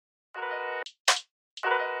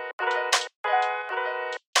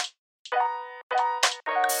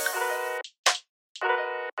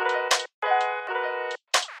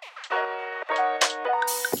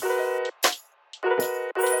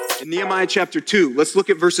In Nehemiah chapter 2, let's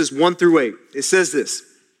look at verses 1 through 8. It says this: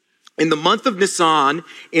 in the month of Nisan,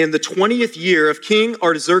 in the 20th year of King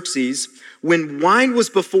Artaxerxes, when wine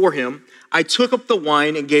was before him, I took up the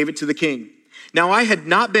wine and gave it to the king. Now I had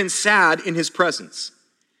not been sad in his presence.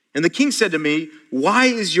 And the king said to me, why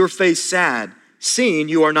is your face sad, seeing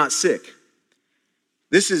you are not sick?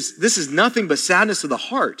 This is nothing but sadness of the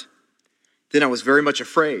heart. Then I was very much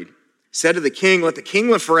afraid. Said to the king, let the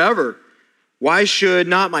king live forever. Why should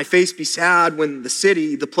not my face be sad when the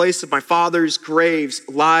city, the place of my father's graves,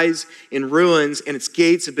 lies in ruins and its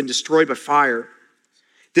gates have been destroyed by fire?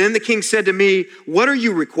 Then the king said to me, what are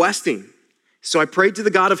you requesting? So I prayed to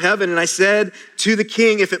the God of heaven and I said to the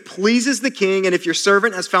king, if it pleases the king and if your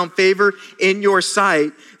servant has found favor in your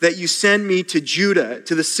sight, that you send me to Judah,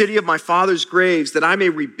 to the city of my father's graves, that I may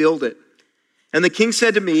rebuild it. And the king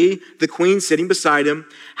said to me, the queen sitting beside him,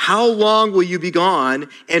 how long will you be gone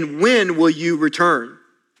and when will you return?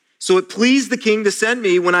 So it pleased the king to send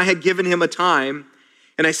me when I had given him a time.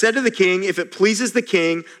 And I said to the king, if it pleases the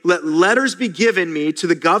king, let letters be given me to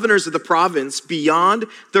the governors of the province beyond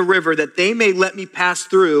the river, that they may let me pass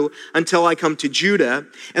through until I come to Judah,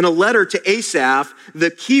 and a letter to Asaph,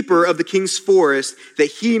 the keeper of the king's forest,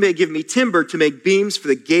 that he may give me timber to make beams for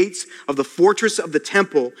the gates of the fortress of the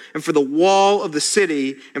temple, and for the wall of the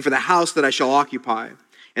city, and for the house that I shall occupy.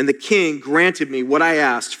 And the king granted me what I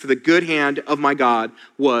asked, for the good hand of my God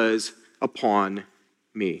was upon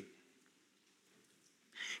me.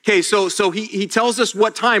 Okay, so he tells us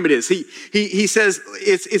what time it is. He says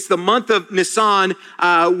it's the month of Nisan,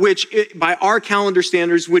 which by our calendar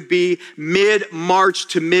standards would be mid-March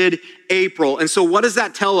to mid-April. And so what does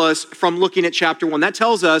that tell us from looking at chapter 1? That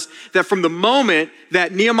tells us that from the moment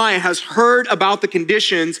that Nehemiah has heard about the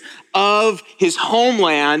conditions of his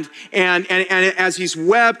homeland, and as he's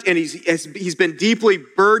wept and he's been deeply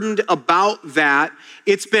burdened about that,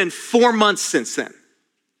 it's been 4 months since then.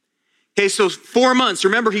 Okay, so 4 months.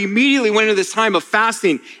 Remember, he immediately went into this time of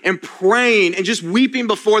fasting and praying and just weeping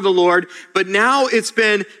before the Lord. But now it's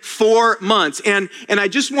been 4 months. And I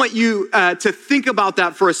just want you to think about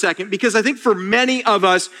that for a second, because I think for many of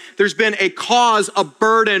us, there's been a cause, a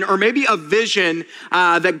burden, or maybe a vision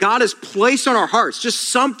that God has placed on our hearts, just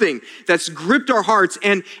something that's gripped our hearts.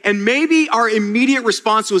 And maybe our immediate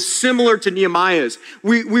response was similar to Nehemiah's.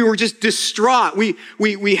 We were just distraught.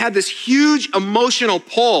 We had this huge emotional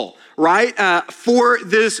pull, right, for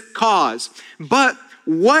this cause. But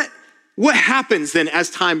what happens then as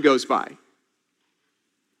time goes by?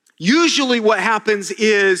 Usually what happens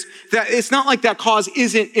is that it's not like that cause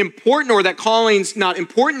isn't important or that calling's not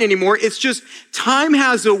important anymore. It's just time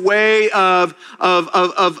has a way of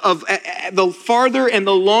the farther and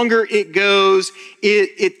the longer it goes,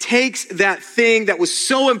 it takes that thing that was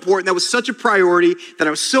so important, that was such a priority, that I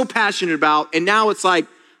was so passionate about, and now it's like,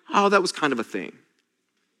 oh, that was kind of a thing.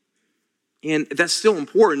 And that's still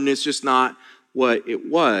important. It's just not what it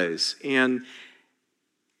was. And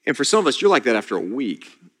for some of us, you're like that after a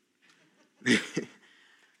week.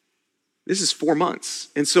 This is 4 months.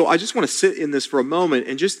 And so I just want to sit in this for a moment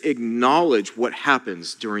and just acknowledge what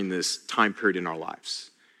happens during this time period in our lives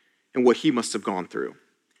and what he must have gone through.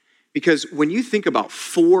 Because when you think about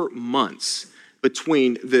 4 months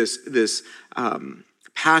between this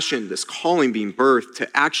passion, this calling being birthed to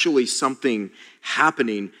actually something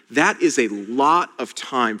happening, that is a lot of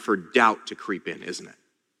time for doubt to creep in, isn't it?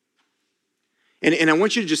 And I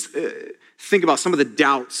want you to just think about some of the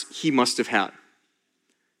doubts he must have had,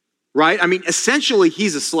 right? I mean, essentially,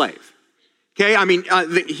 he's a slave, okay? I mean,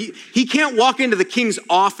 he can't walk into the king's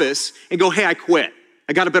office and go, hey, I quit.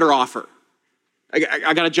 I got a better offer.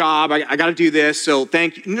 I got a job. I got to do this. So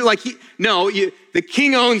thank you. Like the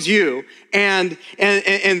king owns you, and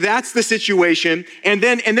that's the situation. And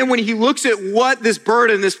then when he looks at what this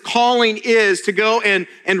burden, this calling is to go and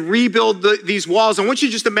rebuild these walls, I want you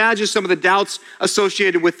to just imagine some of the doubts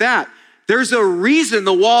associated with that. There's a reason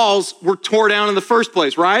the walls were torn down in the first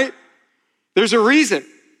place, right? There's a reason.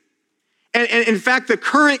 And in fact, the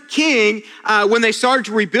current king, when they started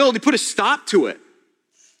to rebuild, he put a stop to it.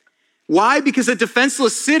 Why? Because a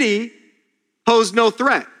defenseless city posed no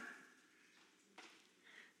threat.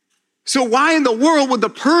 So why in the world would the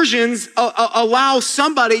Persians allow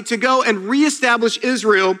somebody to go and reestablish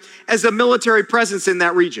Israel as a military presence in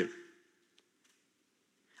that region?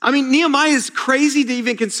 I mean, Nehemiah is crazy to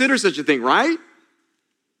even consider such a thing, right?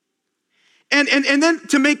 And then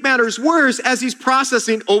to make matters worse, as he's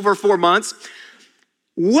processing over 4 months,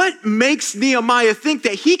 what makes Nehemiah think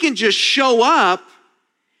that he can just show up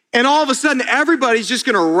and all of a sudden, everybody's just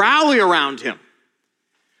going to rally around him,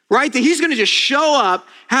 right? That he's going to just show up,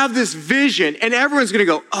 have this vision, and everyone's going to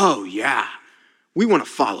go, oh, yeah, We want to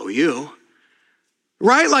follow you.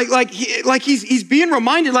 Right? He's being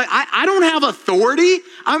reminded, I don't have authority.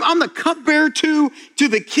 I'm the cupbearer to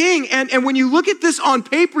the king. And when you look at this on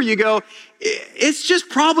paper, you go, it's just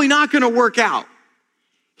probably not going to work out.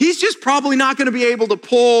 He's just probably not going to be able to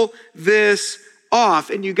pull this off.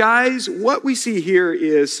 And you guys, what we see here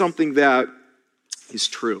is something that is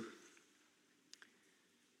true.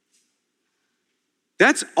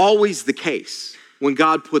 That's always the case when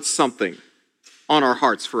God puts something on our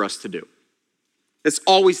hearts for us to do. It's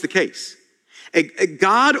always the case.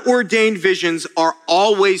 God-ordained visions are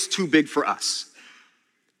always too big for us.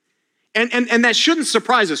 And that shouldn't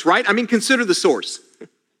surprise us, right? I mean, consider the source,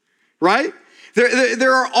 right?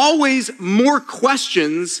 There are always more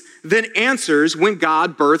questions than answers when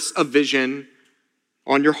God births a vision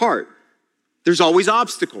on your heart. There's always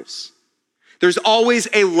obstacles. There's always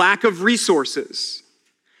a lack of resources.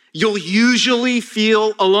 You'll usually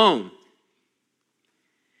feel alone.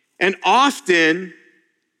 And often,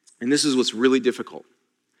 and this is what's really difficult,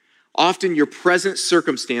 often your present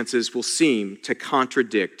circumstances will seem to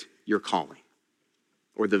contradict your calling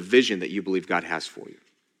or the vision that you believe God has for you.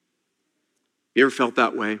 You ever felt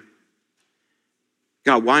that way?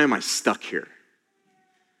 God, why am I stuck here?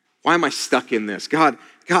 Why am I stuck in this? God,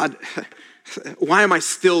 why am I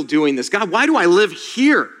still doing this? God, why do I live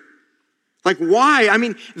here? Like, why? I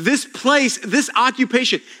mean, this place, this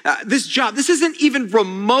occupation, this job, this isn't even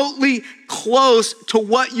remotely close to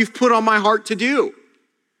what you've put on my heart to do.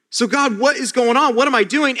 So God, what is going on? What am I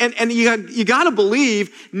doing? And you got to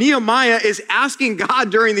believe Nehemiah is asking God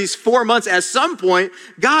during these 4 months at some point,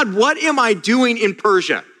 God, what am I doing in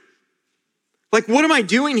Persia? Like, what am I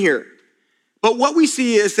doing here? But what we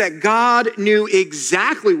see is that God knew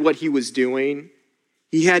exactly what he was doing.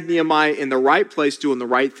 He had Nehemiah in the right place doing the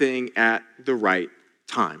right thing at the right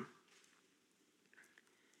time.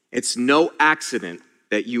 It's no accident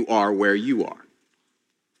that you are where you are.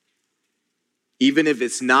 Even if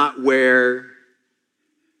it's not where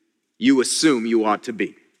you assume you ought to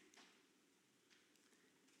be.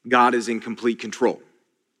 God is in complete control.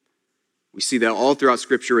 We see that all throughout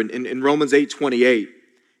Scripture. In Romans 8:28,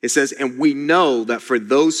 it says, and we know that for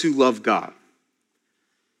those who love God,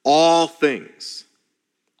 all things,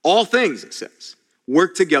 it says,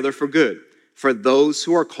 work together for good, for those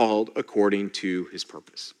who are called according to his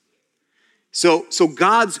purpose. So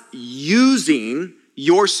God's using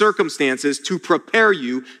your circumstances to prepare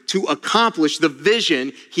you to accomplish the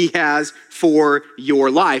vision he has for your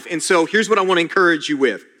life. And so here's what I want to encourage you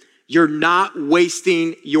with. You're not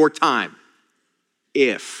wasting your time.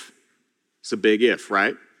 If. It's a big if,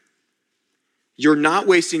 right? You're not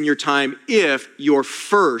wasting your time if you're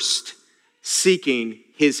first seeking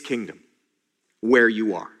his kingdom where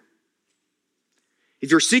you are. If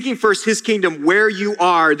you're seeking first his kingdom where you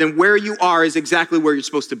are, then where you are is exactly where you're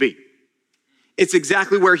supposed to be. It's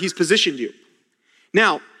exactly where he's positioned you.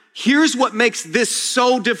 Now, here's what makes this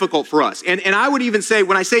so difficult for us. And I would even say,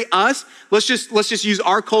 when I say us, let's just use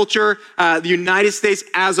our culture, the United States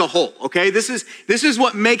as a whole, okay? This is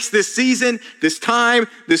what makes this season, this time,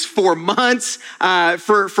 this 4 months,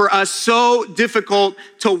 for us so difficult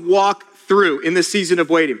to walk through in this season of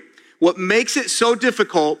waiting. What makes it so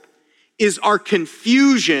difficult is our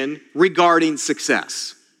confusion regarding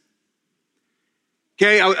success.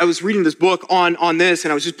 Okay, I was reading this book on this,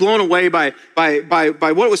 and I was just blown away by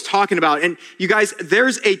what it was talking about. And you guys,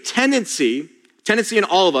 there's a tendency in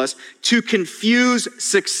all of us to confuse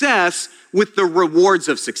success with the rewards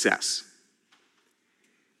of success.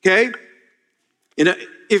 Okay? And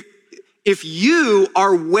if you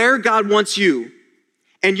are where God wants you,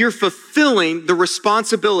 and you're fulfilling the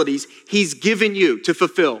responsibilities he's given you to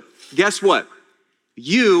fulfill, guess what?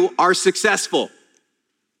 You are successful.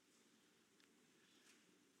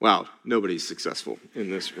 Wow, nobody's successful in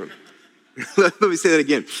this room. Let me say that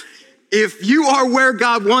again. If you are where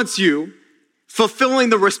God wants you, fulfilling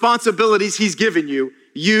the responsibilities he's given you,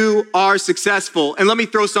 you are successful. And let me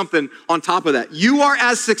throw something on top of that. You are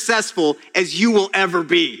as successful as you will ever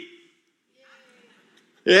be.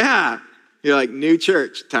 Yeah. You're like, new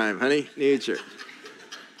church time, honey, new church.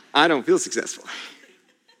 I don't feel successful.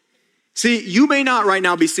 See, you may not right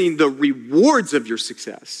now be seeing the rewards of your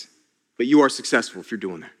success, but you are successful if you're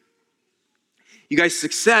doing that. You guys,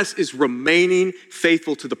 success is remaining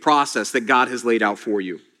faithful to the process that God has laid out for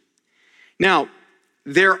you. Now,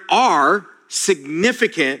 there are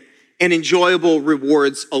significant and enjoyable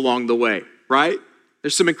rewards along the way, right?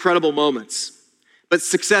 There's some incredible moments, but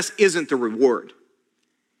success isn't the reward.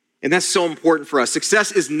 And that's so important for us.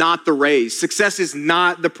 Success is not the raise. Success is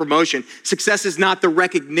not the promotion. Success is not the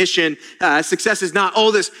recognition. Success is not,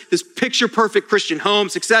 this picture-perfect Christian home.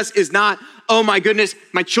 Success is not, oh my goodness,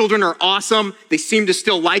 my children are awesome. They seem to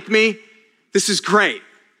still like me. This is great,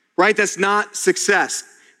 right? That's not success.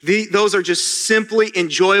 Those are just simply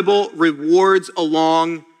enjoyable rewards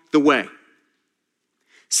along the way.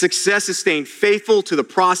 Success is staying faithful to the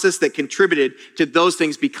process that contributed to those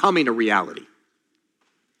things becoming a reality.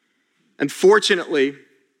 Unfortunately,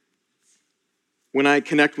 when I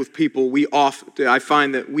connect with people, I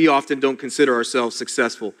find that we often don't consider ourselves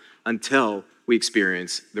successful until we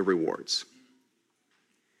experience the rewards.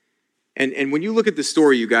 And when you look at the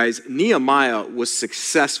story, you guys, Nehemiah was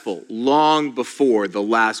successful long before the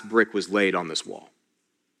last brick was laid on this wall.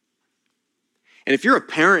 And if you're a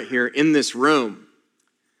parent here in this room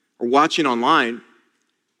or watching online,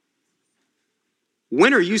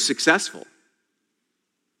 when are you successful?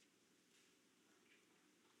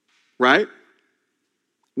 Right?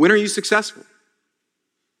 When are you successful?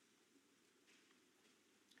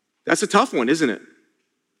 That's a tough one, isn't it?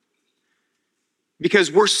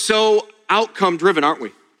 Because we're so outcome driven, aren't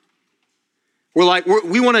we?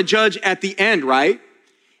 We want to judge at the end, right?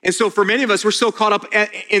 And so for many of us, we're so caught up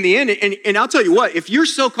in the end. And I'll tell you what, if you're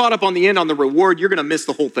so caught up on the end on the reward, you're going to miss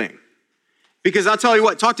the whole thing. Because I'll tell you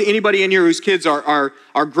what, talk to anybody in here whose kids are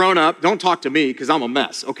grown up. Don't talk to me because I'm a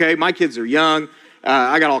mess, okay? My kids are young.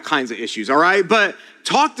 I got all kinds of issues, all right? But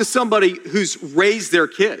talk to somebody who's raised their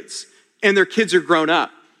kids and their kids are grown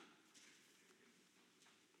up.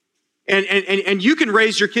 And you can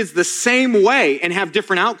raise your kids the same way and have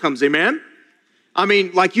different outcomes, amen? I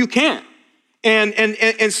mean, like you can.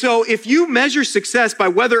 And so if you measure success by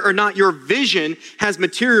whether or not your vision has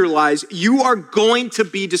materialized, you are going to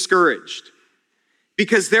be discouraged.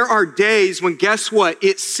 Because there are days when, guess what?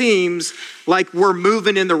 It seems like we're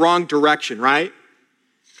moving in the wrong direction, right?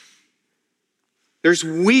 There's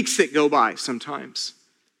weeks that go by sometimes.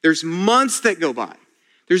 There's months that go by.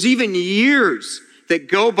 There's even years that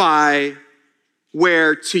go by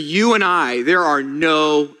where to you and I, there are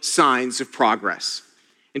no signs of progress.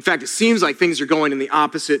 In fact, it seems like things are going in the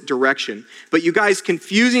opposite direction. But you guys,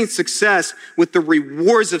 confusing success with the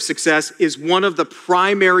rewards of success is one of the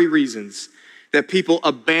primary reasons that people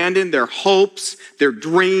abandon their hopes, their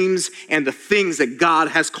dreams, and the things that God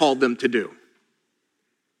has called them to do.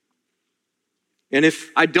 And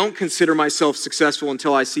if I don't consider myself successful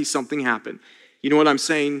until I see something happen, you know what I'm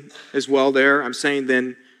saying as well there? I'm saying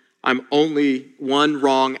then I'm only one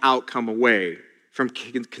wrong outcome away from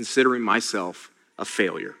considering myself a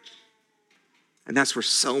failure. And that's where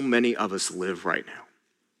so many of us live right now.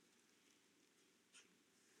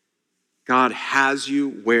 God has you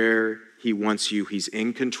where He wants you. He's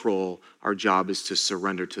in control. Our job is to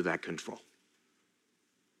surrender to that control.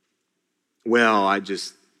 Well,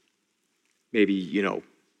 maybe,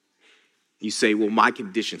 you say, well, my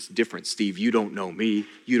condition's different, Steve. You don't know me.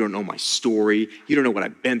 You don't know my story. You don't know what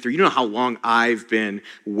I've been through. You don't know how long I've been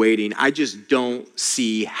waiting. I just don't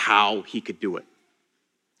see how He could do it.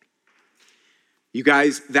 You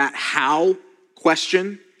guys, that how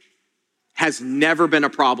question has never been a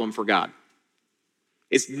problem for God.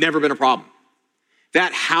 It's never been a problem.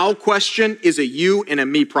 That how question is a you and a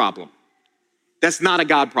me problem. That's not a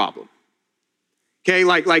God problem. Okay,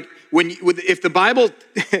 like if the Bible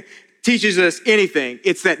teaches us anything,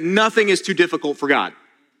 it's that nothing is too difficult for God.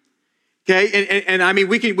 Okay, and I mean,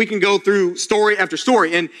 we can go through story after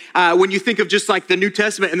story. And when you think of just like the New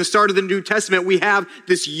Testament and the start of the New Testament, we have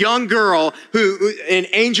this young girl who an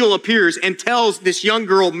angel appears and tells this young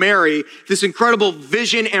girl, Mary, this incredible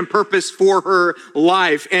vision and purpose for her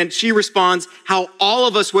life. And she responds how all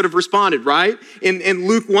of us would have responded, right? In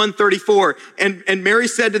Luke 1:34. And Mary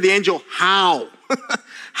said to the angel, how?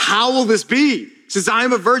 How will this be? Since I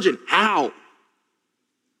am a virgin, how?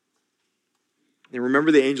 And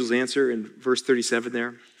remember the angel's answer in verse 37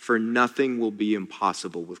 there? For nothing will be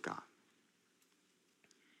impossible with God.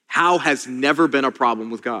 How has never been a problem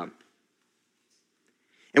with God.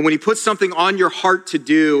 And when He puts something on your heart to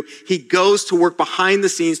do, He goes to work behind the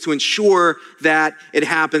scenes to ensure that it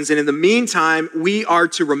happens. And in the meantime, we are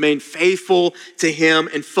to remain faithful to Him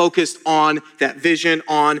and focused on that vision,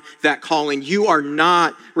 on that calling. You are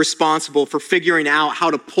not responsible for figuring out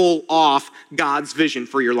how to pull off God's vision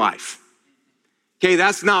for your life. Okay,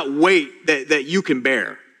 that's not weight that you can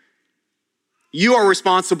bear. You are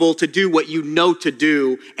responsible to do what you know to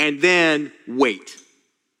do and then wait.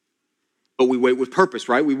 but we wait with purpose,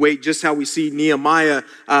 right? We wait just how we see Nehemiah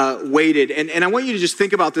waited. And I want you to just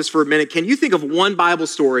think about this for a minute. Can you think of one Bible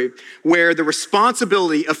story where the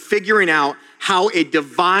responsibility of figuring out how a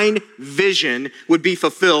divine vision would be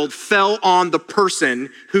fulfilled fell on the person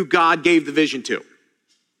who God gave the vision to?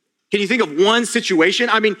 Can you think of one situation?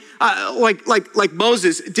 I mean, like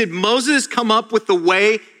Moses. Did Moses come up with the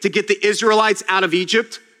way to get the Israelites out of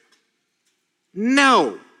Egypt?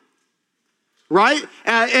 No. Right?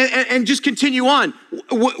 And just continue on.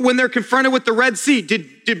 When they're confronted with the Red Sea,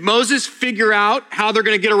 did Moses figure out how they're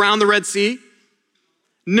going to get around the Red Sea?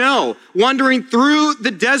 No. Wandering through the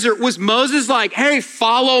desert, was Moses like, hey,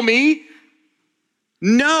 follow me?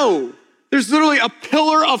 No. There's literally a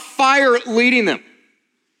pillar of fire leading them.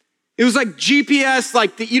 It was like GPS,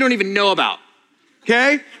 like that you don't even know about.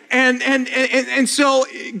 Okay? And so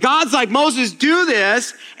God's like, Moses, do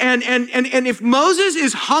this. And if Moses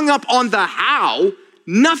is hung up on the how,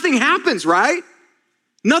 nothing happens, right?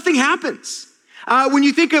 Nothing happens. When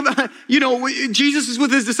you think of, Jesus is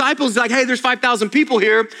with his disciples, he's like, hey, there's 5,000 people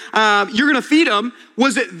here. You're going to feed them.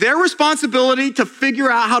 Was it their responsibility to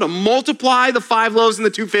figure out how to multiply the 5 loaves and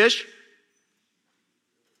the 2 fish?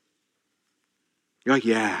 You're like,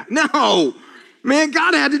 yeah. No. Man,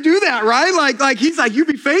 God had to do that, right? Like he's like, you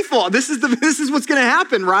be faithful. This is what's going to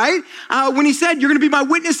happen, right? When he said, you're going to be my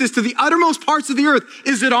witnesses to the uttermost parts of the earth,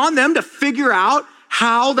 is it on them to figure out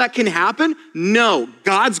how that can happen? No,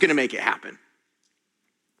 God's going to make it happen.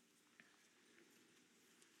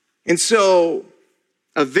 And so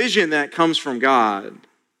a vision that comes from God,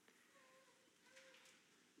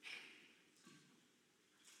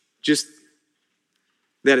 just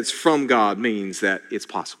that it's from God means that it's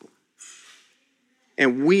possible.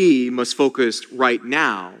 And we must focus right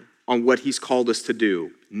now on what he's called us to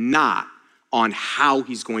do, not on how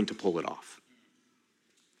he's going to pull it off.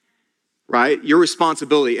 Right? Your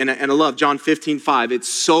responsibility, and I love John 15:5. It's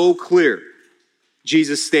so clear.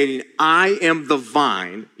 Jesus stating, I am the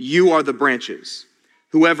vine, you are the branches.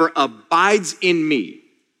 Whoever abides in me,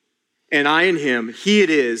 and I in him, he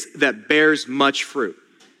it is that bears much fruit.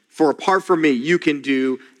 For apart from me, you can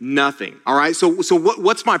do nothing. All right. So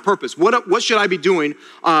what's my purpose? What should I be doing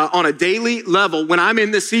on a daily level when I'm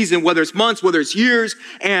in this season, whether it's months, whether it's years,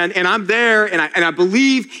 and I'm there, and I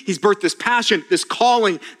believe he's birthed this passion, this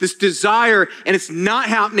calling, this desire, and it's not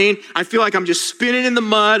happening. I feel like I'm just spinning in the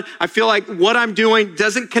mud. I feel like what I'm doing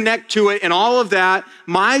doesn't connect to it, and all of that.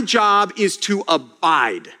 My job is to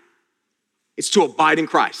abide. It's to abide in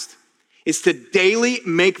Christ. It's to daily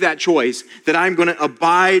make that choice that I'm going to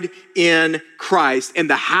abide in Christ. And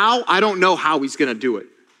the how, I don't know how he's going to do it.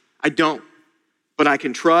 I don't. But I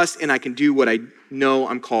can trust and I can do what I know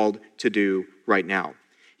I'm called to do right now.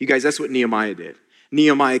 You guys, that's what Nehemiah did.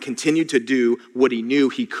 Nehemiah continued to do what he knew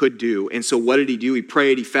he could do. And so what did he do? He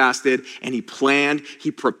prayed, he fasted, and he planned,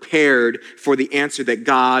 he prepared for the answer that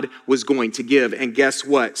God was going to give. And guess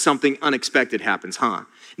what? Something unexpected happens, huh?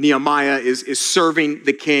 Nehemiah is serving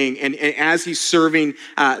the king. And as he's serving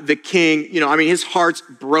the king, his heart's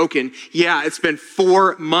broken. Yeah, it's been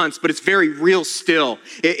 4 months, but it's very real still.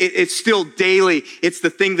 It's still daily. It's the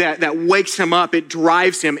thing that wakes him up. It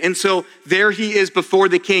drives him. And so there he is before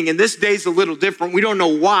the king. And this day's a little different. We don't know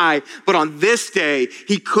why, but on this day,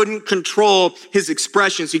 he couldn't control his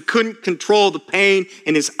expressions. He couldn't control the pain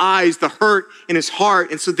in his eyes, the hurt in his heart.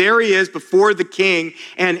 And so there he is before the king.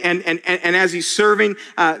 And as he's serving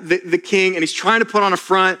the king, and he's trying to put on a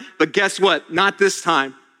front, but guess what? Not this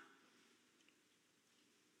time.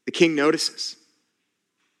 The king notices.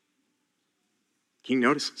 King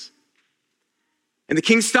notices. And the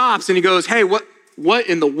king stops and he goes, hey, what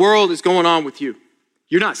in the world is going on with you?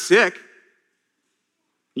 You're not sick.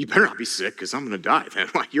 You better not be sick because I'm going to die then.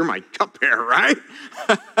 Like, you're my cupbearer, right?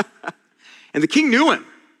 And the king knew him.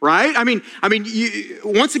 Right?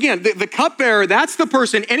 Once again, the cupbearer, that's the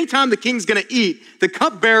person, anytime the king's going to eat, the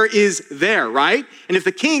cupbearer is there, right? And if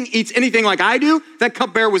the king eats anything like I do, that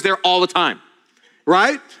cupbearer was there all the time,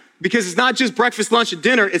 right? Because it's not just breakfast, lunch, and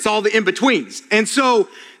dinner, it's all the in-betweens. And so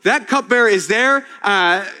that cupbearer is there.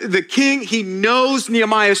 The king, he knows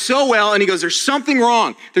Nehemiah so well, and he goes, there's something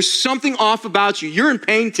wrong. There's something off about you. You're in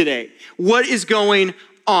pain today. What is going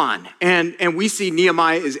on? And we see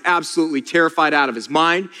Nehemiah is absolutely terrified out of his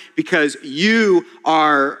mind because you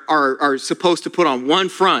are supposed to put on one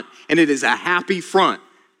front, and it is a happy front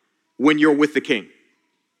when you're with the king.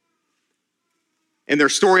 And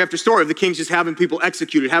there's story after story of the kings just having people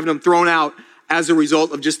executed, having them thrown out as a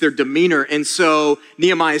result of just their demeanor. And so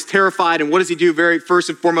Nehemiah is terrified, and what does he do? Very first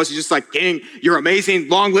and foremost, he's just like, king, you're amazing,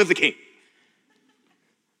 long live the king.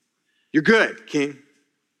 You're good, king.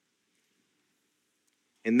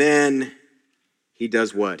 And then he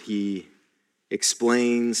does what? He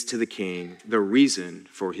explains to the king the reason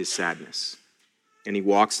for his sadness. And he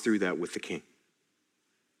walks through that with the king.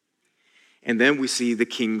 And then we see the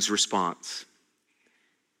king's response.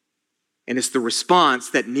 And it's the response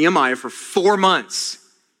that Nehemiah for 4 months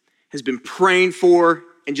has been praying for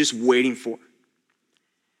and just waiting for.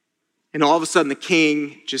 And all of a sudden the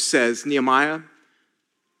king just says, Nehemiah,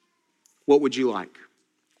 what would you like?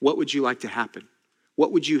 What would you like to happen?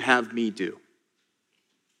 What would you have me do?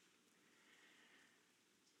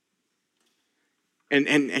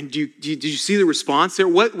 And did you see the response there?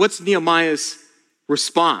 What's Nehemiah's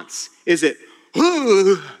response? Is it,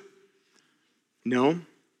 no?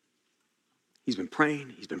 He's been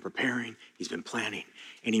praying, he's been preparing, he's been planning.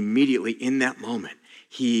 And immediately in that moment,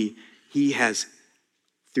 he has,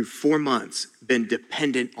 through 4 months, been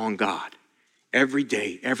dependent on God. Every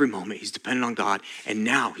day, every moment, he's dependent on God. And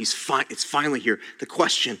now it's finally here. The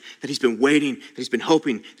question that he's been waiting, that he's been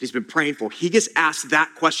hoping, that he's been praying for. He gets asked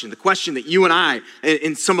that question, the question that you and I,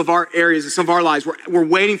 in some of our areas, in some of our lives, we're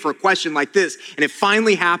waiting for a question like this. And it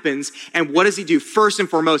finally happens. And what does he do? First and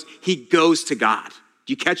foremost, he goes to God.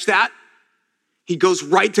 Do you catch that? He goes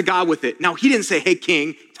right to God with it. Now, he didn't say, hey,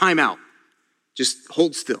 king, time out. Just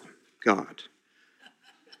hold still, God.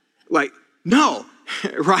 Like, no.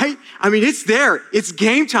 Right? I mean, it's there. It's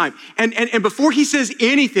game time. And before he says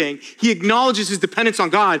anything, he acknowledges his dependence on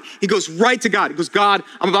God. He goes right to God. He goes, God,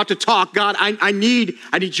 I'm about to talk. God, I need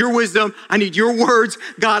your wisdom. I need your words.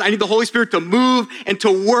 God, I need the Holy Spirit to move and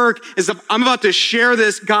to work as I'm about to share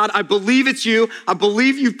this. God, I believe it's you. I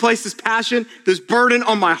believe you've placed this passion, this burden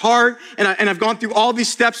on my heart. And I've gone through all these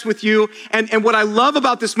steps with you. And what I love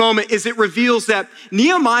about this moment is it reveals that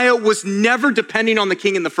Nehemiah was never depending on the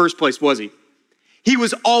king in the first place, was he? He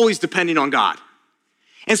was always depending on God.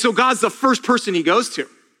 And so God's the first person he goes to.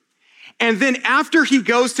 And then after he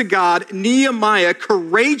goes to God, Nehemiah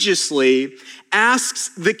courageously asks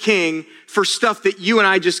the king for stuff that you and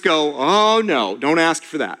I just go, oh no, don't ask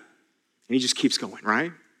for that. And he just keeps going,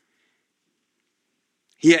 right?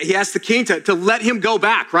 He asked the king to let him go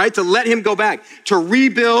back, right? To let him go back, to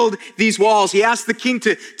rebuild these walls. He asked the king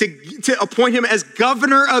to appoint him as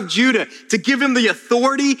governor of Judah, to give him the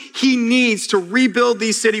authority he needs to rebuild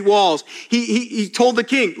these city walls. He told the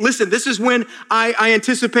king, listen, this is when I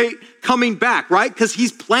anticipate coming back, right? Because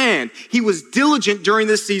he's planned. He was diligent during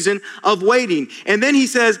this season of waiting. And then he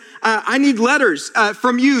says, I need letters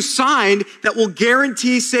from you signed that will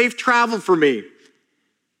guarantee safe travel for me.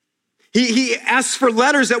 He asks for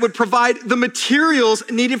letters that would provide the materials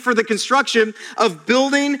needed for the construction of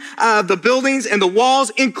building the buildings and the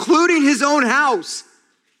walls, including his own house.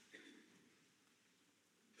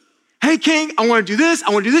 Hey, king, I want to do this. I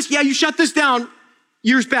want to do this. Yeah, you shut this down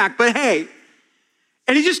years back, but hey.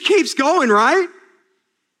 And he just keeps going, right?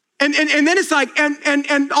 And then it's like,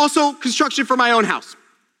 and also construction for my own house.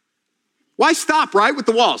 Why stop, right, with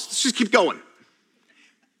the walls? Let's just keep going.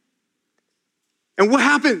 And what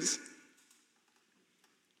happens?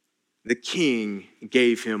 The king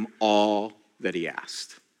gave him all that he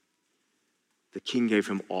asked. The king gave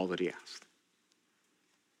him all that he asked.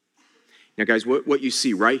 Now, guys, what you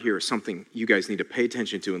see right here is something you guys need to pay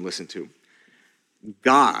attention to and listen to.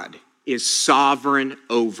 God is sovereign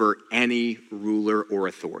over any ruler or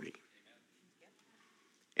authority.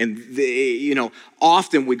 And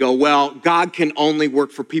often we go, well, God can only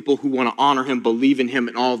work for people who want to honor him, believe in him,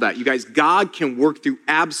 and all that. You guys, God can work through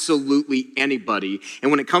absolutely anybody. And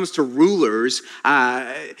when it comes to rulers,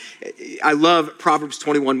 I love Proverbs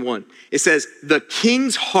 21:1. It says, the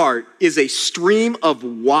king's heart is a stream of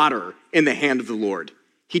water in the hand of the Lord.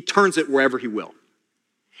 He turns it wherever he will.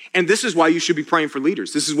 And this is why you should be praying for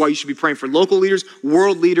leaders. This is why you should be praying for local leaders,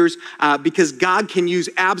 world leaders, because God can use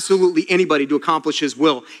absolutely anybody to accomplish his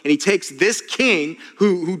will. And he takes this king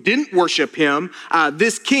who didn't worship him,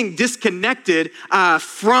 this king disconnected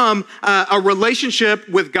from a relationship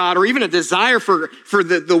with God or even a desire for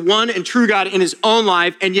the one and true God in his own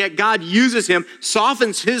life. And yet God uses him,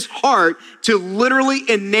 softens his heart to literally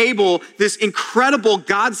enable this incredible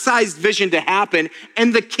God-sized vision to happen.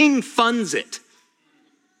 And the king funds it.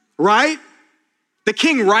 Right? The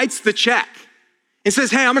king writes the check and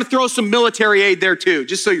says, hey, I'm going to throw some military aid there too,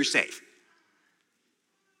 just so you're safe.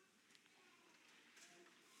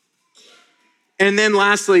 And then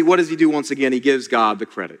lastly, what does he do once again? He gives God the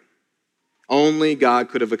credit. Only God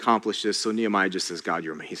could have accomplished this. So Nehemiah just says, God,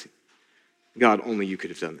 you're amazing. God, only you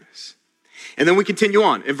could have done this. And then we continue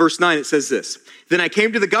on. In verse 9, it says this. Then I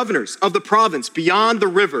came to the governors of the province beyond the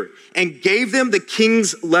river and gave them the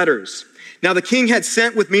king's letters. Now the king had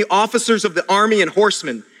sent with me officers of the army and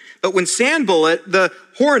horsemen. But when Sanballat, the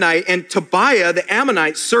Horonite, and Tobiah, the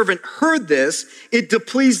Ammonite servant, heard this, it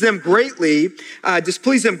displeased them greatly,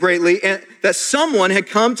 and that someone had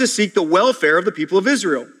come to seek the welfare of the people of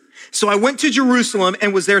Israel. So I went to Jerusalem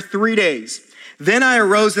and was there 3 days. Then I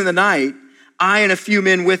arose in the night, I and a few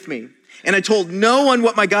men with me. And I told no one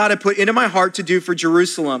what my God had put into my heart to do for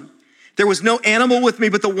Jerusalem. There was no animal with me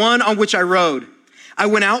but the one on which I rode. I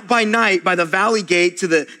went out by night by the valley gate to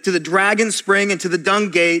the dragon spring and to the dung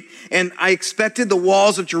gate, and I inspected the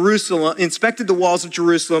walls of Jerusalem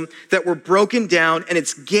that were broken down and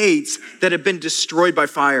its gates that had been destroyed by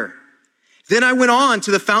fire. Then I went on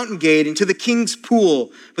to the fountain gate and to the king's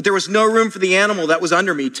pool, but there was no room for the animal that was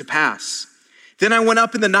under me to pass. Then I went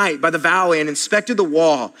up in the night by the valley and inspected the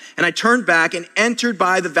wall, and I turned back and entered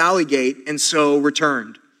by the valley gate, and so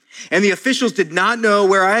returned. And the officials did not know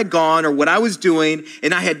where I had gone or what I was doing,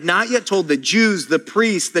 and I had not yet told the Jews, the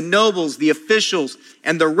priests, the nobles, the officials,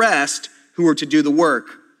 and the rest who were to do the work.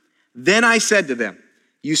 Then I said to them,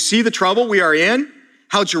 you see the trouble we are in?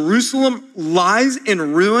 How Jerusalem lies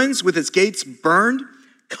in ruins with its gates burned?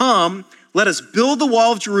 Come, let us build the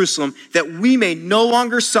wall of Jerusalem that we may no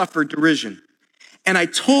longer suffer derision. And I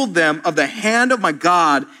told them of the hand of my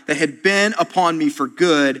God that had been upon me for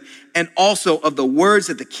good, and also of the words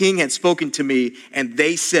that the king had spoken to me. And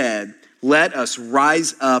they said, let us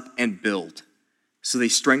rise up and build. So they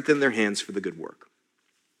strengthened their hands for the good work.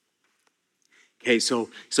 Okay, so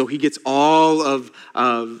he gets all of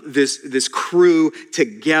this crew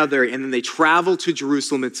together, and then they travel to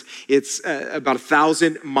Jerusalem. It's about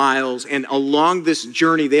 1,000 miles, and along this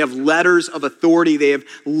journey, they have letters of authority. They have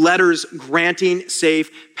letters granting safe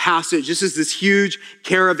passage. This is this huge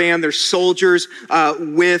caravan. There's soldiers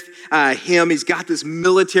with him. He's got this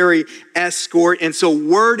military escort, and so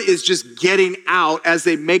word is just getting out as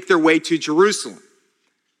they make their way to Jerusalem.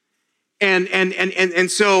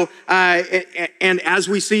 And so as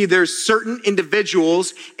we see, there's certain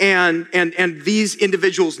individuals, and these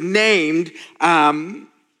individuals named are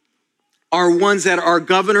ones that are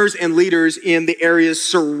governors and leaders in the areas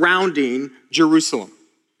surrounding Jerusalem.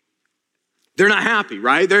 They're not happy,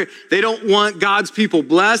 right? They don't want God's people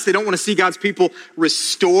blessed. They don't want to see God's people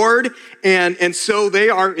restored. And so they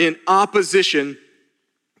are in opposition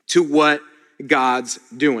to what God's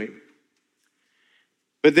doing.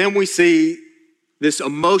 But then we see this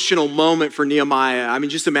emotional moment for Nehemiah. I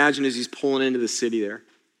mean, just imagine as he's pulling into the city there.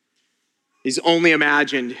 He's only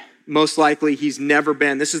imagined, most likely he's never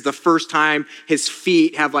been. This is the first time his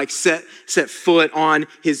feet have set foot on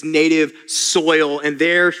his native soil. And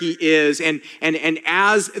there he is. And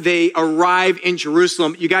as they arrive in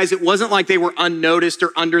Jerusalem, you guys, it wasn't like they were unnoticed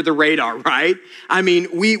or under the radar, right? I mean,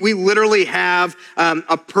 we literally have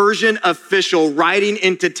a Persian official riding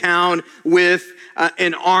into town with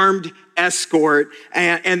an armed escort.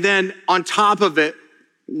 And then on top of it,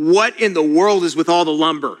 what in the world is with all the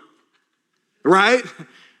lumber, right?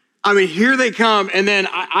 I mean, here they come. And then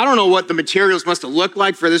I don't know what the materials must have looked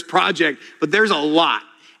like for this project, but there's a lot.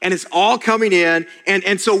 And it's all coming in.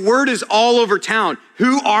 And so word is all over town.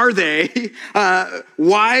 Who are they?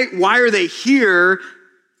 Why are they here?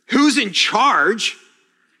 Who's in charge?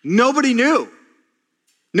 Nobody knew.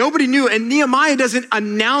 Nobody knew. And Nehemiah doesn't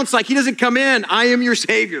announce, he doesn't come in, I am your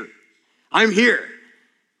savior. I'm here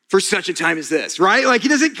for such a time as this, right? He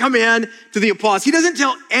doesn't come in to the applause. He doesn't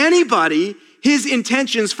tell anybody his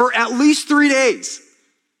intentions for at least 3 days.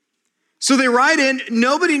 So they ride in,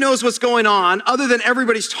 nobody knows what's going on other than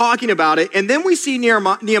everybody's talking about it. And then we see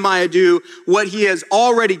Nehemiah do what he has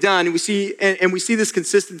already done. And we see this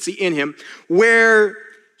consistency in him where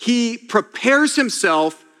he prepares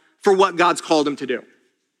himself for what God's called him to do.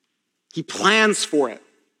 He plans for it.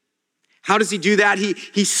 How does he do that?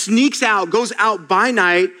 He sneaks out, goes out by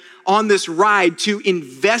night on this ride to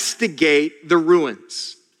investigate the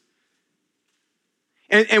ruins.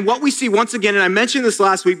 And what we see once again, and I mentioned this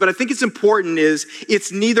last week, but I think it's important, is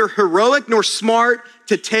it's neither heroic nor smart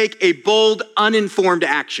to take a bold, uninformed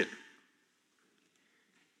action.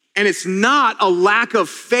 And it's not a lack of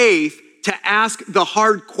faith to ask the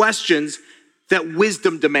hard questions that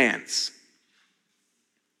wisdom demands.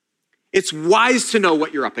 It's wise to know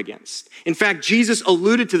what you're up against. In fact, Jesus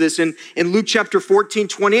alluded to this in Luke chapter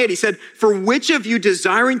 14:28. He said, for which of you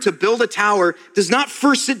desiring to build a tower does not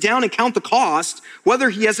first sit down and count the cost, whether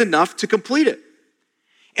he has enough to complete it?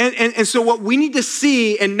 And so what we need to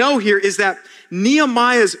see and know here is that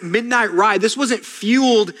Nehemiah's midnight ride, this wasn't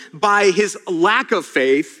fueled by his lack of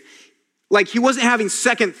faith. He wasn't having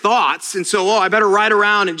second thoughts. And so, I better ride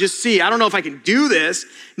around and just see. I don't know if I can do this.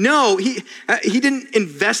 No, he didn't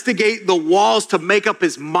investigate the walls to make up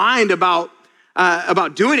his mind about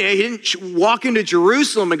about doing it. He didn't walk into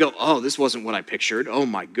Jerusalem and go, oh, this wasn't what I pictured. Oh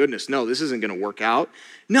my goodness, no, this isn't going to work out.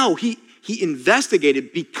 No, he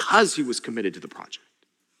investigated because he was committed to the project.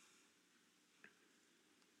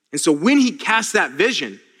 And so when he cast that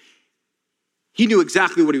vision, he knew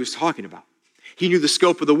exactly what he was talking about. He knew the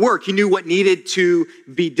scope of the work. He knew what needed to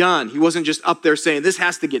be done. He wasn't just up there saying, this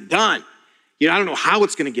has to get done. I don't know how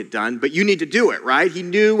it's going to get done, but you need to do it, right? He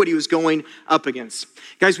knew what he was going up against.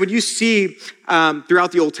 Guys, when you see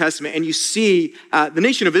throughout the Old Testament, and you see the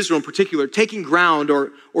nation of Israel in particular taking ground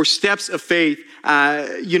or steps of faith,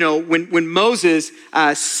 when Moses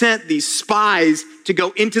sent these spies to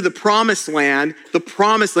go into the promised land,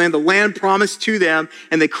 the land promised to them,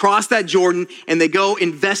 and they cross that Jordan and they go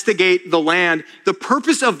investigate the land. The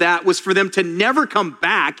purpose of that was for them to never come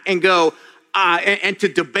back and go, and to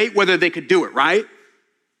debate whether they could do it, right?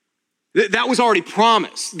 That was already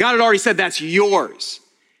promised. God had already said, that's yours.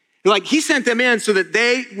 Like he sent them in so that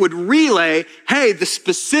they would relay, hey, the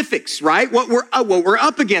specifics, right? What we're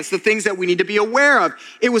up against, the things that we need to be aware of.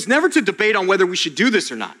 It was never to debate on whether we should do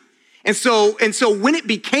this or not. And so when it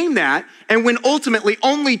became that, and when ultimately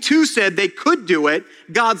only two said they could do it,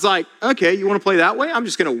 God's like, okay, you want to play that way? I'm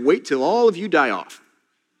just going to wait till all of you die off.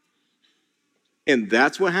 And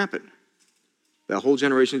that's what happened. The whole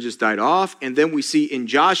generation just died off. And then we see in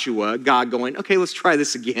Joshua, God going, okay, let's try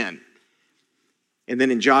this again. And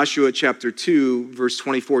then in Joshua chapter 2, verse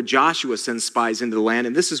 24, Joshua sends spies into the land.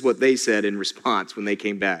 And this is what they said in response when they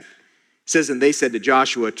came back. It says, and they said to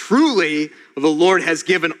Joshua, truly, the Lord has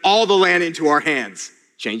given all the land into our hands.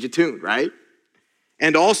 Change the tune, right?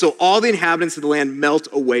 And also all the inhabitants of the land melt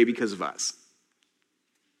away because of us.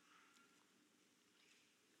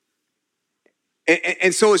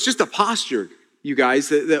 And so it's just a posture, you guys,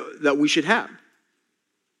 that we should have.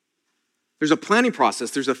 There's a planning process.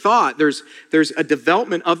 There's a thought. There's a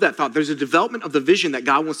development of that thought. There's a development of the vision that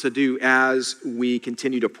God wants to do as we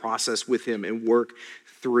continue to process with him and work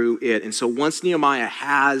through it. And so once Nehemiah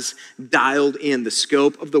has dialed in the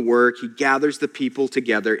scope of the work, he gathers the people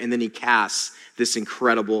together and then he casts this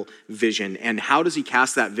incredible vision. And how does he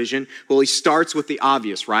cast that vision? Well, he starts with the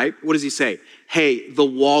obvious, right? What does he say? Hey, the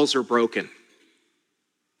walls are broken.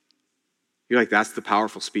 You're like, that's the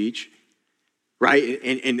powerful speech, right?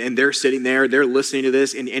 And they're sitting there, they're listening to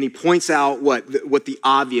this, and he points out what the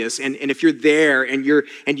obvious. And if you're there and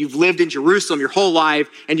you've lived in Jerusalem your whole life,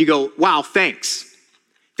 and you go, wow, thanks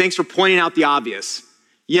for pointing out the obvious.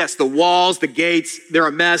 Yes, the walls, the gates, they're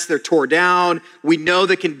a mess. They're tore down. We know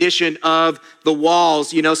the condition of the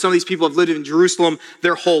walls. Some of these people have lived in Jerusalem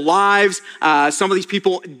their whole lives. Some of these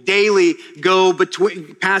people daily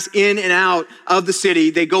pass in and out of the city.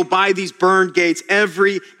 They go by these burned gates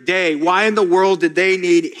every day. Why in the world did they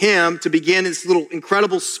need him to begin this little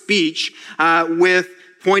incredible speech with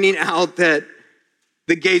pointing out that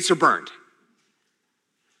the gates are burned?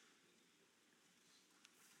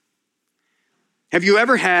 Have you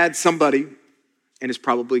ever had somebody, and it's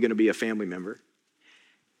probably going to be a family member,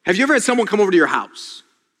 have you ever had someone come over to your house?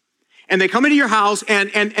 And they come into your house and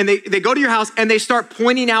they go to your house and they start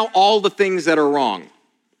pointing out all the things that are wrong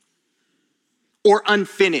or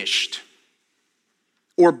unfinished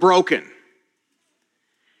or broken.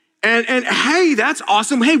 And hey, that's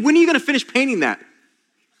awesome. Hey, when are you going to finish painting that?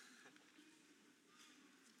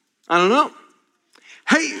 I don't know.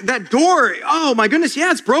 Hey, that door, oh my goodness,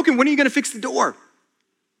 yeah, it's broken. When are you going to fix the door?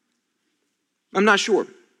 I'm not sure.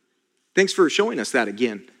 Thanks for showing us that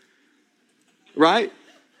again. Right?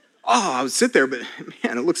 Oh, I would sit there, but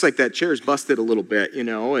man, it looks like that chair's busted a little bit,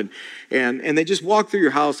 and they just walk through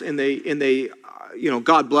your house and they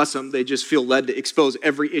God bless them, they just feel led to expose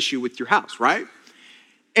every issue with your house, right?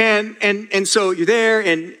 And so you're there,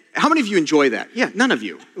 and how many of you enjoy that? Yeah, none of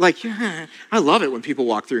you. Like, yeah, I love it when people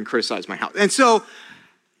walk through and criticize my house. And so,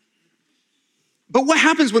 but what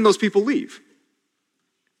happens when those people leave?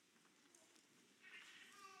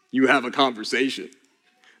 You have a conversation,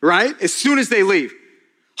 right? As soon as they leave,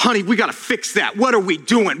 honey, we got to fix that. What are we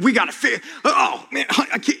doing? We got to fix. Oh man,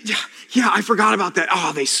 I forgot about that.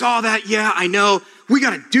 Oh, they saw that. Yeah, I know. We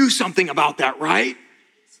got to do something about that, right?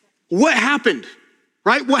 What happened?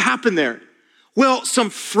 Right? What happened there? Well, some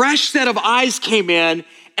fresh set of eyes came in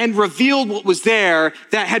and revealed what was there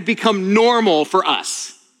that had become normal for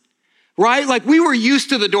us. Right? Like we were used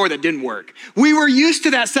to the door that didn't work. We were used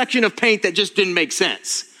to that section of paint that just didn't make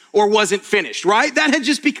sense or wasn't finished, right? That had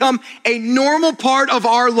just become a normal part of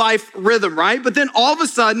our life rhythm, right? But then all of a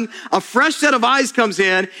sudden, a fresh set of eyes comes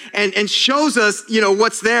in and shows us,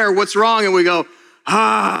 what's there, what's wrong. And we go,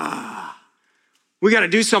 we got to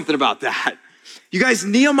do something about that. You guys,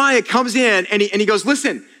 Nehemiah comes in and he goes,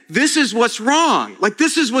 listen, this is what's wrong. Like,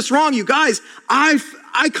 this is what's wrong, you guys.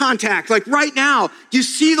 Eye contact, like right now. Do you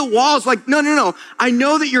see the walls? Like, no. I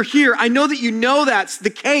know that you're here. I know that you know that's the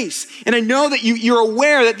case. And I know that you're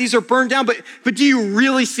aware that these are burned down, but do you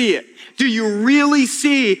really see it? Do you really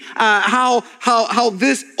see how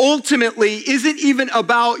this ultimately isn't even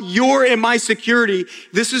about your and my security?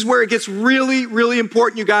 This is where it gets really, really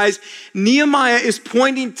important, you guys. Nehemiah is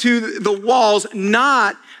pointing to the walls,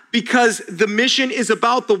 not because the mission is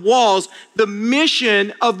about the walls. The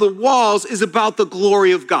mission of the walls is about the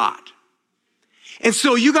glory of God. And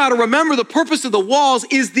so you got to remember the purpose of the walls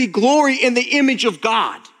is the glory and the image of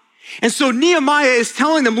God. And so Nehemiah is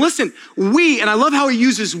telling them, listen, we, and I love how he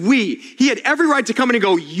uses we. He had every right to come in and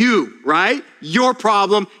go, you, right? Your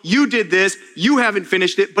problem. You did this. You haven't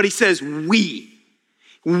finished it. But he says, we.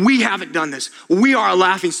 We haven't done this. We are a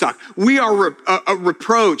laughingstock. We are a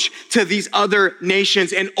reproach to these other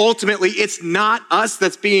nations. And ultimately, it's not us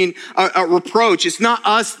that's being a reproach. It's not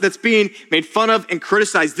us that's being made fun of and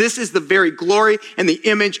criticized. This is the very glory and the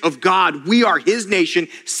image of God. We are his nation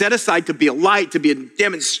set aside to be a light, to be a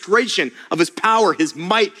demonstration of his power, his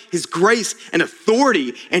might, his grace and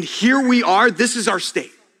authority. And here we are. This is our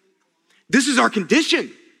state. This is our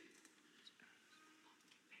condition.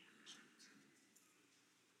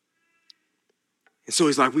 And so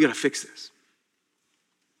he's like, we got to fix this.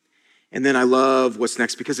 And then I love what's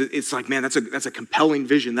next because it's like, man, that's a compelling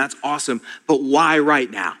vision. That's awesome. But why right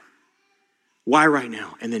now? Why right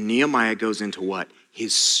now? And then Nehemiah goes into what?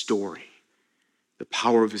 His story. The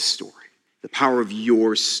power of his story. The power of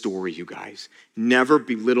your story, you guys. Never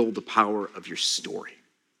belittle the power of your story.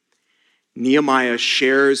 Nehemiah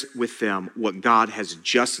shares with them what God has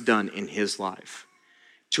just done in his life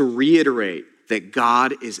to reiterate that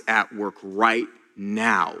God is at work right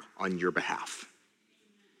now on your behalf.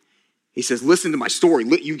 He says, listen to my story.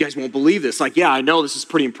 You guys won't believe this. Like, yeah, I know this is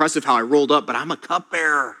pretty impressive how I rolled up, but I'm a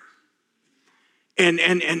cupbearer.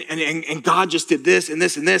 And God just did this and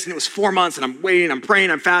this and this. And it was 4 months and I'm waiting, I'm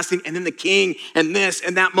praying, I'm fasting. And then the king and this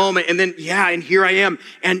and that moment. And then, yeah, and here I am.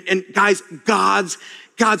 And guys, God's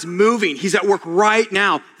moving. He's at work right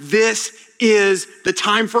now. This is the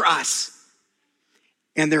time for us.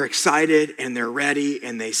 And they're excited and they're ready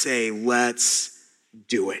and they say, let's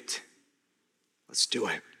do it. Let's do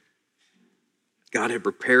it. God had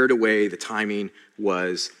prepared a way. The timing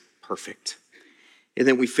was perfect. And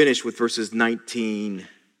then we finish with verses 19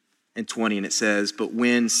 and 20, and it says, but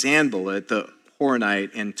when Sanballat the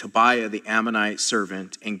Horonite and Tobiah the Ammonite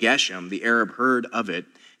servant and Geshem the Arab heard of it,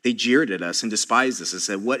 they jeered at us and despised us and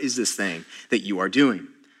said, what is this thing that you are doing?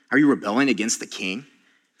 Are you rebelling against the king?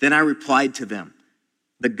 Then I replied to them,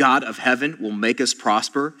 the God of heaven will make us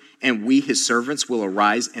prosper, and we, his servants, will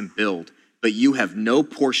arise and build. But you have no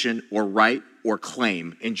portion or right or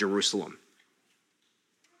claim in Jerusalem.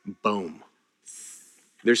 Boom.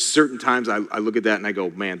 There's certain times I look at that and I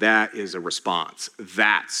go, man, that is a response.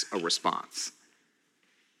 That's a response.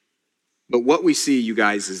 But what we see, you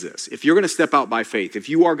guys, is this. If you're going to step out by faith, if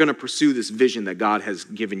you are going to pursue this vision that God has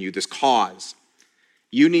given you, this cause,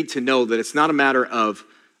 you need to know that it's not a matter of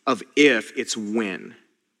if, it's when.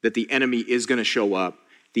 That the enemy is going to show up,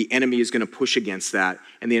 the enemy is going to push against that,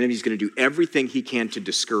 and the enemy is going to do everything he can to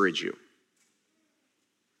discourage you.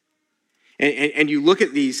 And you look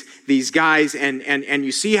at these guys and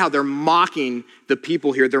you see how they're mocking the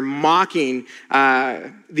people here. They're mocking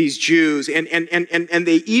these Jews. And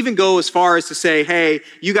they even go as far as to say, hey,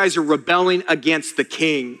 you guys are rebelling against the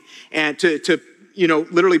king, and to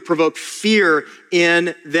literally provoke fear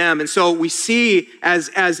in them. And so we see as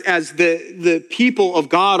the people of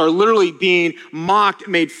God are literally being mocked,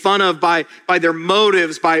 made fun of by their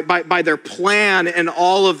motives, by their plan and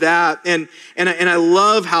all of that. And I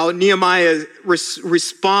love how Nehemiah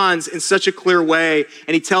responds in such a clear way.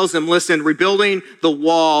 And he tells them, listen, rebuilding the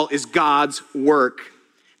wall is God's work.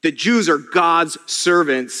 The Jews are God's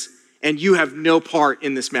servants, and you have no part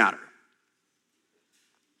in this matter.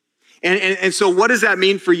 And so what does that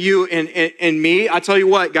mean for you and me? I tell you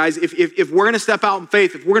what, guys, if we're going to step out in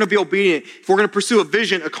faith, if we're going to be obedient, if we're going to pursue a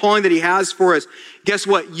vision, a calling that he has for us, guess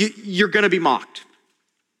what? You're going to be mocked.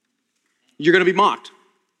 You're going to be mocked.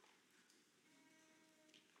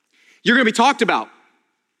 You're going to be talked about.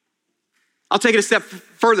 I'll take it a step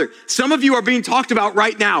further. Some of you are being talked about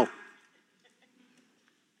right now.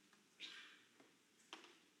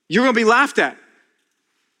 You're going to be laughed at.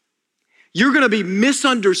 You're going to be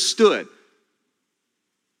misunderstood.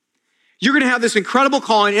 You're going to have this incredible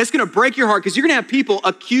calling. And it's going to break your heart because you're going to have people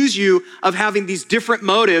accuse you of having these different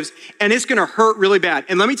motives, and it's going to hurt really bad.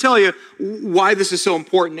 And let me tell you why this is so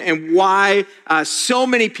important and why so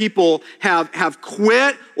many people have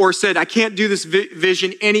quit or said, I can't do this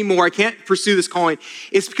vision anymore. I can't pursue this calling.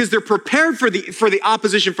 It's because they're prepared for the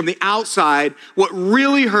opposition from the outside. What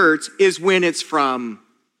really hurts is when it's from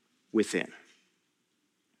within.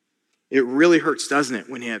 It really hurts, doesn't it,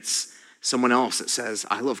 when it's someone else that says,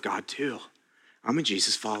 I love God too. I'm a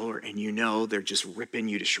Jesus follower, and you know they're just ripping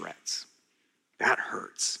you to shreds. That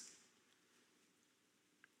hurts.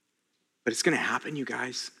 But it's going to happen, you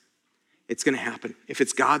guys. It's going to happen. If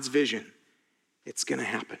it's God's vision, it's going to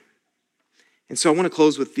happen. And so I want to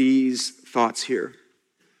close with these thoughts here.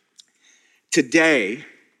 Today,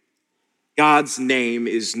 God's name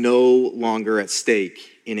is no longer at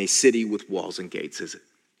stake in a city with walls and gates, is it?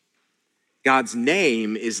 God's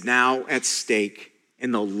name is now at stake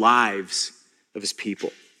in the lives of his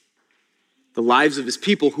people. The lives of his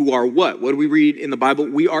people who are what? What do we read in the Bible?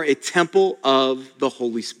 We are a temple of the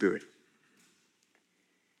Holy Spirit.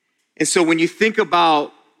 And so when you think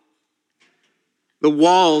about the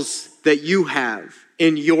walls that you have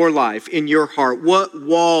in your life, in your heart, what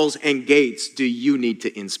walls and gates do you need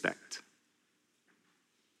to inspect?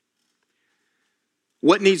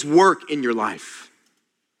 What needs work in your life?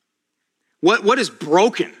 What is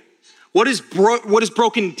broken? What is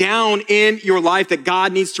broken down in your life that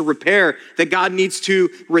God needs to repair, that God needs to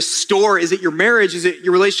restore? Is it your marriage? Is it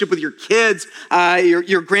your relationship with your kids,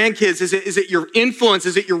 your grandkids? Is it your influence?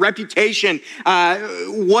 Is it your reputation?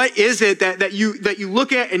 What is it that you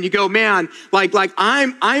look at and you go, man, like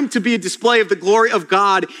I'm to be a display of the glory of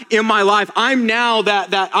God in my life. I'm now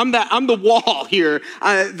I'm the wall here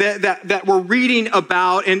that we're reading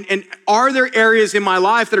about. And are there areas in my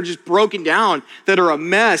life that are just broken down, that are a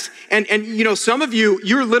mess? And you know, some of you,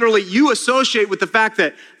 you associate with the fact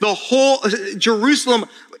that the whole Jerusalem,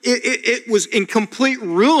 it was in complete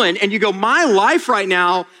ruin. And you go, my life right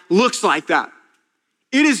now looks like that.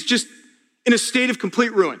 It is just in a state of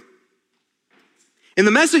complete ruin. And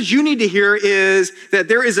the message you need to hear is that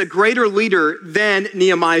there is a greater leader than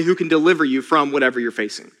Nehemiah who can deliver you from whatever you're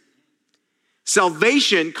facing.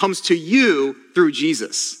 Salvation comes to you through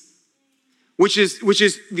Jesus, which is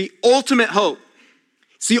the ultimate hope.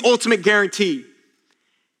 It's the ultimate guarantee,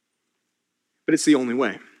 but it's the only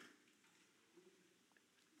way.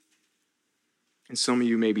 And some of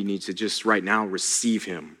you maybe need to just right now receive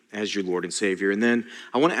him as your Lord and Savior. And then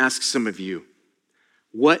I want to ask some of you,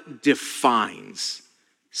 what defines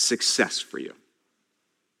success for you?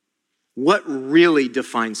 What really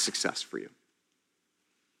defines success for you?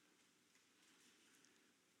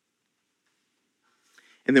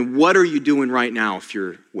 And then what are you doing right now if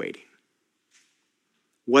you're waiting?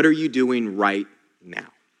 What are you doing right now?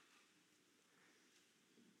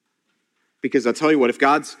 Because I'll tell you what, if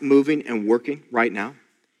God's moving and working right now,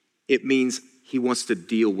 it means he wants to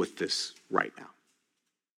deal with this right now.